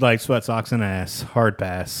tasted like sweat socks and ass. Hard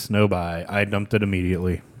pass. No buy. I dumped it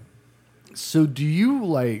immediately. So do you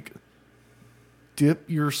like dip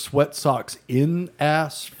your sweat socks in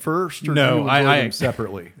ass first, or No, do you enjoy I them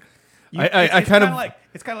separately? I kind of like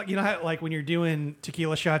it's kind of like, you know how like when you're doing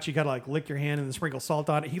tequila shots, you gotta like lick your hand and then sprinkle salt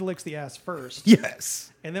on it. He licks the ass first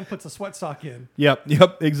yes. and then puts a sweat sock in. Yep,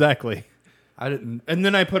 exactly. I didn't. And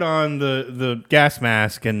then I put on the gas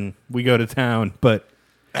mask and we go to town. But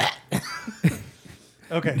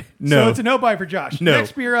Okay, No. so it's a no buy for Josh. No.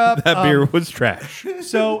 Next beer up. that beer was trash.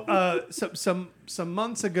 So, some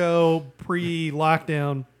months ago,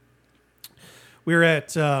 pre-lockdown, we were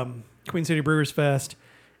at Queen City Brewers Fest,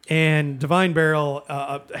 and Divine Barrel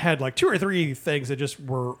had like 2 or 3 things that just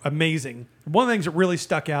were amazing. One of the things that really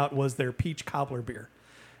stuck out was their peach cobbler beer,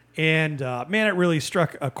 and man, it really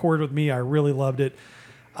struck a chord with me. I really loved it.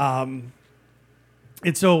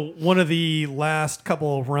 And so one of the last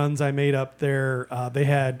couple of runs I made up there, they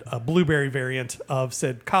had a blueberry variant of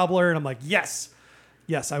said cobbler, and I'm like, yes,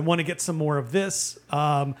 I want to get some more of this.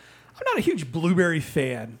 I'm not a huge blueberry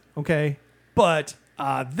fan, okay, but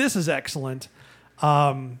this is excellent.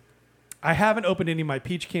 I haven't opened any of my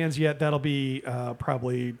peach cans yet. That'll be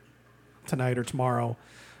probably tonight or tomorrow.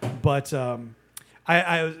 But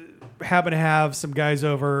I happened to have some guys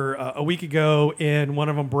over a week ago, and one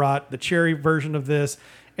of them brought the cherry version of this.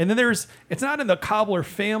 And then it's not in the cobbler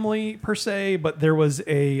family per se, but there was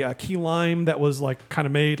a key lime that was like kind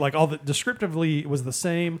of made like all the descriptively was the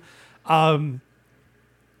same. I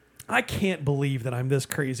can't believe that I'm this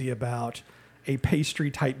crazy about a pastry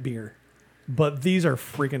type beer, but these are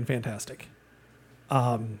freaking fantastic.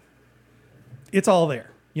 It's all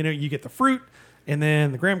there. You know, you get the fruit, and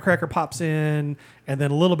then the graham cracker pops in, and then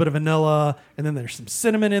a little bit of vanilla, and then there's some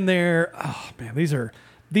cinnamon in there. Oh man, these are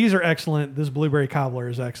excellent. This blueberry cobbler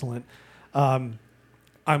is excellent. I'm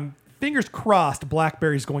fingers crossed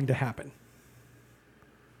blackberry's going to happen.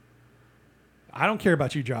 I don't care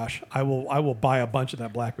about you, Josh. I will buy a bunch of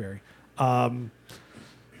that blackberry. I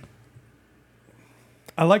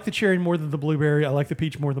like the cherry more than the blueberry. I like the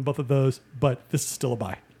peach more than both of those, but this is still a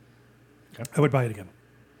buy. Okay. I would buy it again.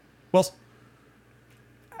 Wells?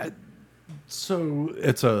 So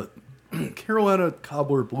it's a Carolina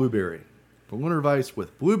cobbler blueberry, Berliner Weiss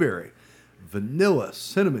with blueberry, vanilla,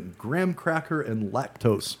 cinnamon, graham cracker, and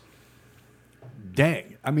lactose.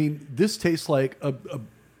 Dang. I mean, this tastes like a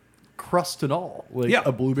crust and all, like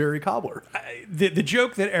a blueberry cobbler. The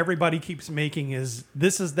joke that everybody keeps making is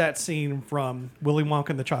this is that scene from Willy Wonka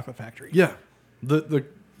and the Chocolate Factory. Yeah. The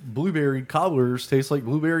blueberry cobblers taste like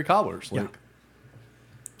blueberry cobblers. Like,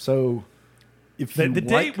 so if you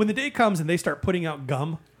when the day comes and they start putting out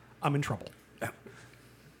gum, I'm in trouble. I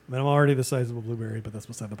mean, I'm already the size of a blueberry, but that's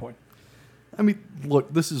beside the point. I mean,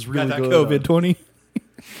 look, this is really Got that good. COVID 20.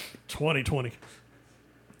 2020.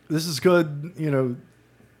 This is good. You know,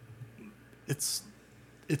 it's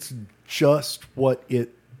just what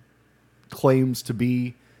it claims to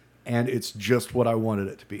be, and it's just what I wanted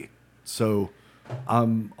it to be. So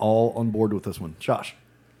I'm all on board with this one. Josh.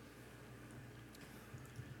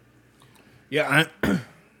 Yeah,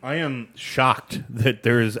 I am shocked that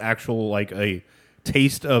there is actual like a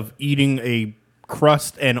taste of eating a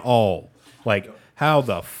crust and all. Like how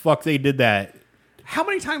the fuck they did that. How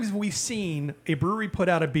many times have we seen a brewery put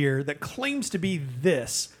out a beer that claims to be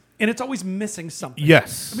this, and it's always missing something?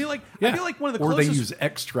 Yes. I mean, like Yeah. I feel like one of the Or closest. they use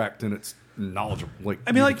extract and it's knowledgeable. Like,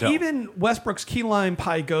 I mean, you like can tell. even Westbrook's Key Lime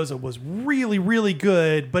Pie Goza was really, really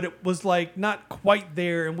good, but it was like not quite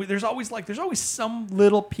there. And there's always some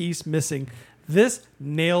little piece missing. This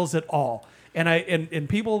nails it all. And and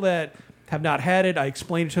people that have not had it, I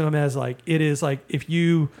explained it to them as like it is like if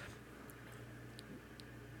you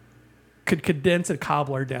could condense a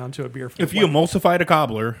cobbler down to a beer. If you emulsified a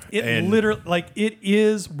cobbler, it and literally like it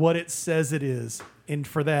is what it says it is, and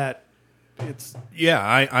for that, it's. yeah,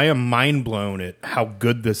 I am mind blown at how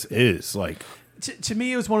good this is. Like, To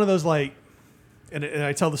me, it was one of those like, and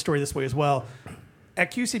I tell the story this way as well.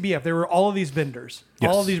 At QCBF, there were all of these vendors, Yes.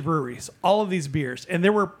 all of these breweries, all of these beers, and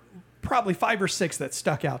there were probably 5 or 6 that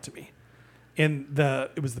stuck out to me. And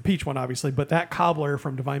it was the peach one, obviously, but that cobbler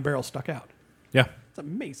from Divine Barrel stuck out. Yeah. It's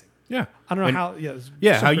amazing. Yeah. I don't know And- how. Yeah, it's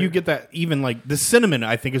Yeah, so how you great. get that even like the cinnamon,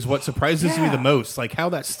 I think, is what surprises me Yeah. the most. Like how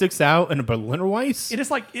that sticks out in a Berliner Weiss. It is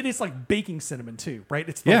like baking cinnamon too, right?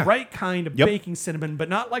 It's the Yeah. right kind of Yep. baking cinnamon, but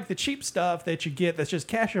not like the cheap stuff that you get that's just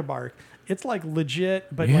cashew bark. It's like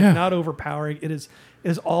legit, but Yeah. like not overpowering. It is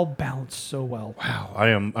all balanced so well. Wow, I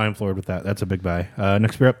am floored with that. That's a big buy.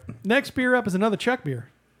 Next beer up, Next beer up is another Czech beer.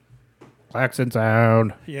 Klaxon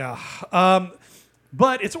Sound. Yeah,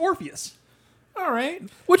 but it's Orpheus. All right,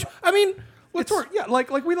 which I mean, Yeah, like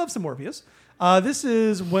we love some Orpheus. This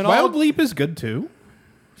is when Wild all Leap is good too.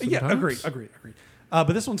 yeah, sometimes. agreed.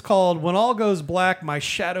 But this one's called "When All Goes Black, My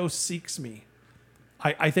Shadow Seeks Me."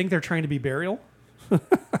 I think they're trying to be Burial.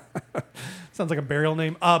 Sounds like a burial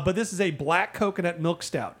name. But this is a black coconut milk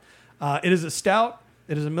stout. It is a stout.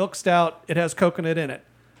 It is a milk stout. It has coconut in it.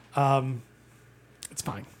 It's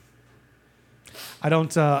fine. I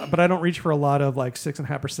don't reach for a lot of like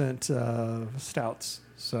 6.5% stouts.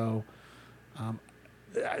 So,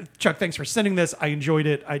 Chuck, thanks for sending this. I enjoyed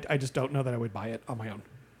it. I just don't know that I would buy it on my own.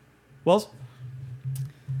 Wells?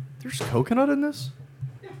 There's coconut in this?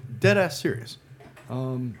 Dead ass serious.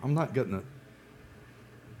 I'm not getting it.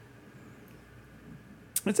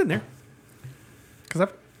 It's in there. Because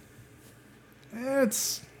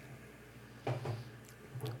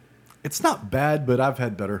It's not bad, but I've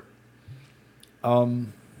had better.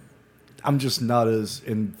 I'm just not as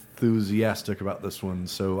enthusiastic about this one,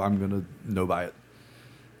 so I'm gonna no buy it.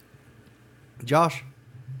 Josh,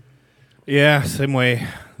 Yeah, same way.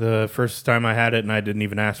 The first time I had it, and I didn't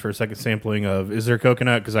even ask for a second sampling of is there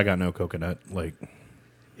coconut because I got no coconut. Like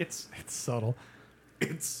it's subtle.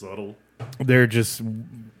 it's subtle. they're just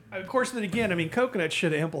Of course, then again, I mean, coconut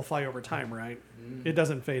should amplify over time, right? It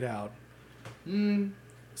doesn't fade out.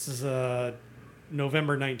 This is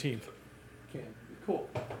November 19th. Okay, cool.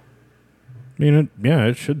 I mean,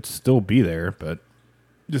 it should still be there, but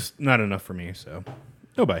just not enough for me. So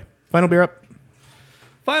no buy. Final beer up.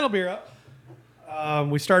 Final beer up.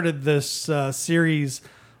 We started this series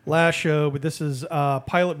last show, but this is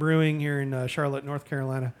Pilot Brewing here in Charlotte, North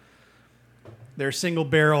Carolina. Their single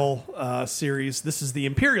barrel series. This is the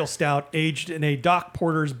Imperial Stout, aged in a Doc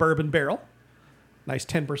Porter's bourbon barrel. Nice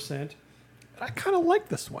 10%. I kind of like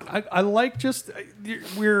this one. I like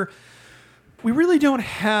we really don't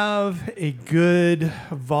have a good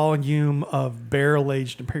volume of barrel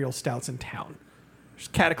aged Imperial Stouts in town. There's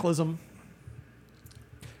Cataclysm.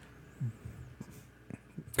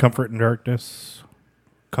 Comfort and Darkness.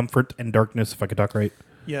 Comfort and Darkness, if I could talk right.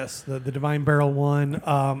 Yes, the Divine Barrel one.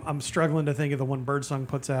 I'm struggling to think of the one Birdsong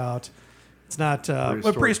puts out. It's not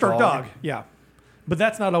Prehistoric Dog. Yeah, but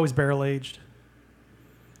that's not always barrel aged.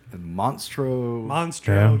 And Monstro.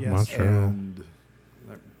 Monstro, Yeah, yes. Monstro. And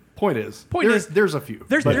point is, There's there's a few.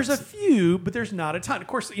 There's but a few, but there's not a ton. Of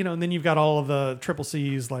course, and then you've got all of the triple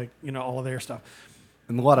C's, like all of their stuff.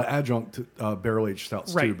 and a lot of adjunct barrel aged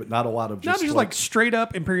stouts too, Right. but not a lot of Not just like straight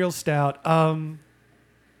up Imperial Stout. I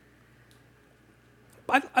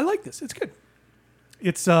like this. It's good.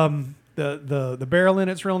 It's the barrel in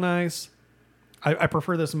it's real nice. I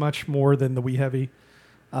prefer this much more than the Wee Heavy.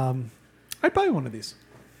 I'd buy one of these.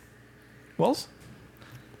 Wells?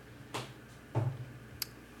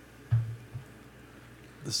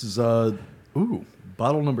 This is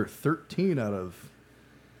bottle number 13 out of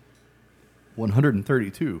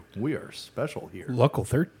 132. We are special here.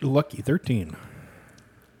 Lucky 13.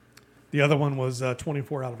 The other one was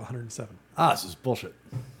 24 out of 107. This is bullshit.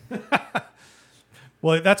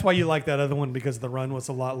 Well, that's why you like that other one, because the run was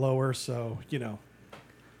a lot lower. So,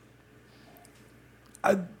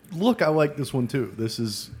 I like this one too. This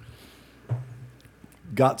is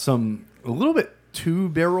got a little bit too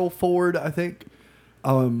barrel forward, I think.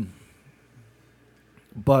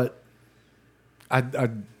 But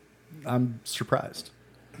I'm surprised.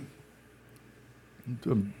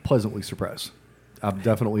 I'm pleasantly surprised. I'm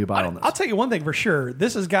definitely about on this. I'll tell you one thing for sure.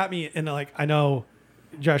 This has got me in, like, I know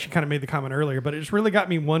Josh, you kind of made the comment earlier, but it just really got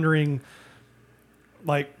me wondering,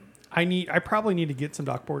 like, I probably need to get some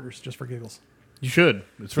Doc Porters just for giggles. You should.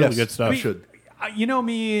 It's really Yes. good stuff. You should. You know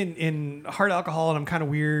me in hard alcohol, and I'm kind of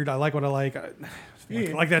weird. I like what I like.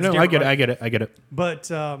 Like that's No, different, I get it. But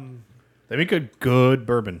They make a good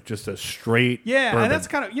bourbon, just a straight yeah, bourbon. and that's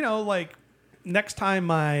kind of like next time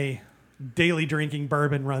my daily drinking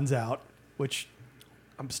bourbon runs out, which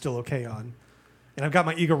I'm still okay on, and I've got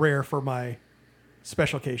my Eagle Rare for my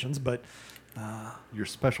special occasions. But Your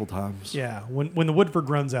special times. yeah, when the Woodford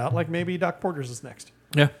runs out, like maybe Doc Porter's is next.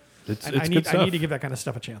 Yeah. It's And good I stuff. need to give that kind of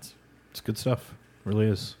stuff a chance. It's good stuff. Really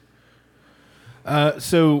is.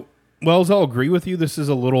 So, Wells, I'll agree with you. This is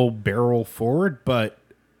a little barrel forward, but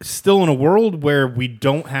still in a world where we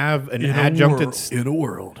don't have an adjuncted In a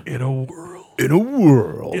world.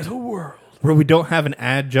 where we don't have an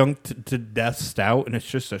adjunct to Death Stout, and it's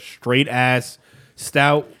just a straight ass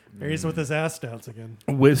stout There he is with his ass stouts again.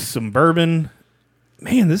 with some bourbon.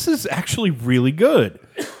 Man, this is actually really good.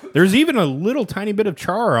 There's even a little tiny bit of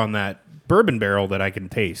char on that bourbon barrel that I can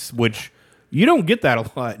taste, which you don't get that a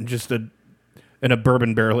lot in a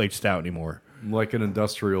bourbon barrel aged stout anymore. Like an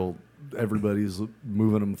industrial, everybody's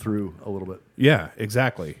moving them through a little bit. Yeah,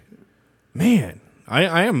 exactly. Man,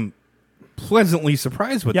 I am pleasantly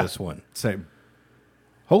surprised with Yeah. this one. Same.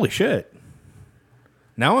 Holy shit.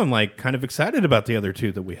 Now I'm like kind of excited about the other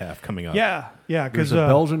two that we have coming up. Yeah, because There's a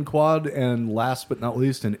Belgian quad, and last but not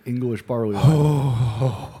least, an English barley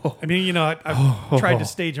wine. I mean, I've tried to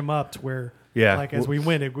stage them up to where, Yeah. like as we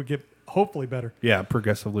win, it would get hopefully better. Yeah,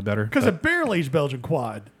 progressively better. Because a barrel aged Belgian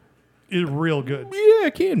quad is real good. Yeah,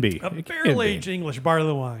 it can be. A It can barrel be. aged English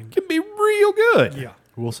barley wine. Can be real good. Yeah.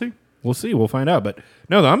 We'll see. We'll see. We'll find out. But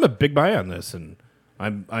no, I'm a big buy on this, and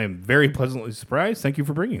I am very pleasantly surprised. Thank you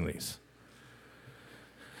for bringing these.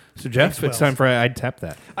 So Jeff, Thanks, it's time for I'd tap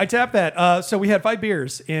that. I tapped that. So we had 5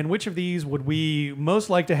 beers, and which of these would we most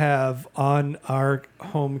like to have on our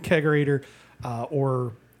home kegerator,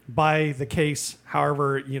 or by the case?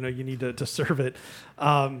 However, you need to serve it.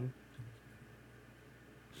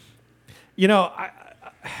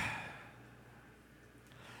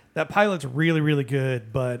 That Pilot's really, really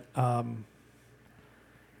good, but and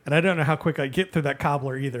I don't know how quick I get through that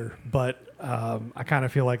cobbler either. But I kind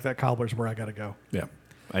of feel like that cobbler's where I got to go. Yeah,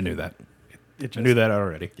 I knew that. It just, I knew that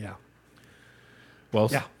already. Yeah. Well,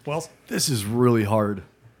 Yeah. Well. This is really hard.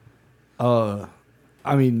 I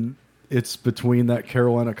mean, it's between that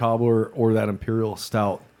Carolina Cobbler or that Imperial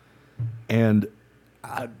Stout. And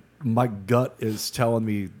my gut is telling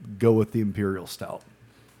me go with the Imperial Stout.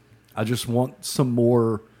 I just want some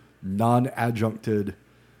more non-adjuncted,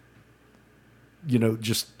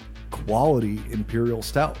 just quality Imperial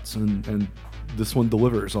Stouts. And this one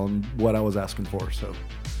delivers on what I was asking for. So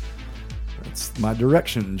that's my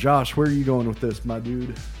direction. Josh, where are you going with this, my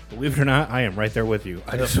dude? believe it or not, I am right there with you.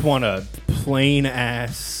 I just want a plain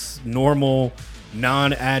ass, normal,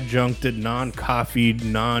 non-adjuncted, non-coffeed,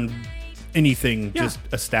 non-anything, Yeah. just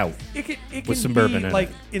a stout. It With can some be, bourbon in like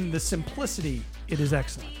it. in the simplicity, it is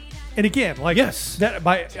excellent. And again, like Yes. that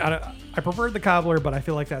I preferred the cobbler, but I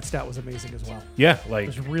feel like that stout was amazing as well. Yeah, It like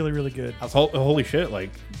was really, really good. holy shit, like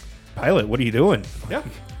Pilot, what are you doing? Yeah.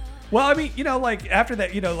 Well, I mean, like after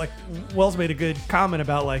that, like Wells made a good comment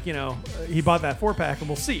about like, he bought that 4-pack and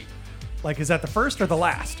we'll see. Like, is that the first or the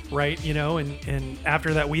last, right? And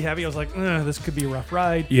after that wee heavy, I was like, this could be a rough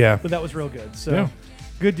ride. Yeah. But that was real good. So Yeah.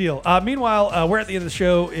 good deal. Meanwhile, we're at the end of the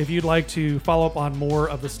show. If you'd like to follow up on more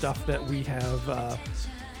of the stuff that we have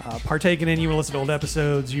partaken in, you want to listen to old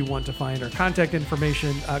episodes, you want to find our contact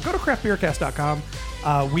information, go to craftbeercast.com.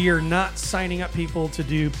 We are not signing up people to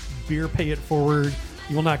do beer pay it forward.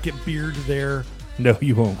 You will not get beard there, No,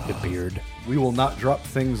 you won't get beard. We will not drop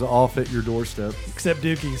things off at your doorstep, except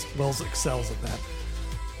Dookie's. Wells excels at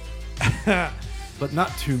that. but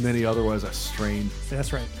not too many. Otherwise, I strain.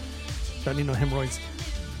 That's right. Don't need no hemorrhoids.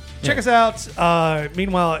 Check us out.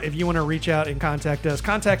 Meanwhile, if you want to reach out and contact us,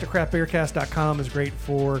 contact at craftbeercast.com is great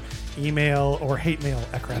for email or hate mail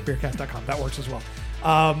at craftbeercast.com. That works as well.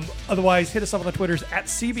 Otherwise, hit us up on the Twitters at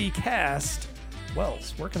CBcast.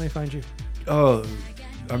 Wells, where can they find you?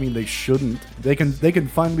 I mean, they shouldn't. They can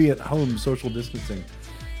find me at home, social distancing,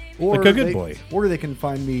 or Like a good boy. Or they can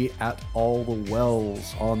find me at All the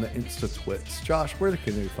Wells on the Insta-twits. Josh, where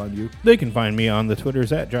can they find you? They can find me on the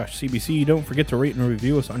Twitters at JoshCBC. Don't forget to rate and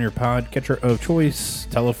review us on your podcatcher of choice.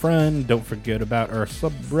 Tell a friend. Don't forget about our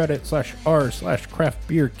subreddit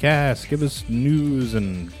 /r/craftbeercast. Give us news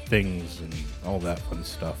and things and all that fun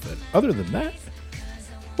stuff. And other than that,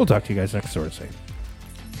 we'll talk to you guys next Thursday.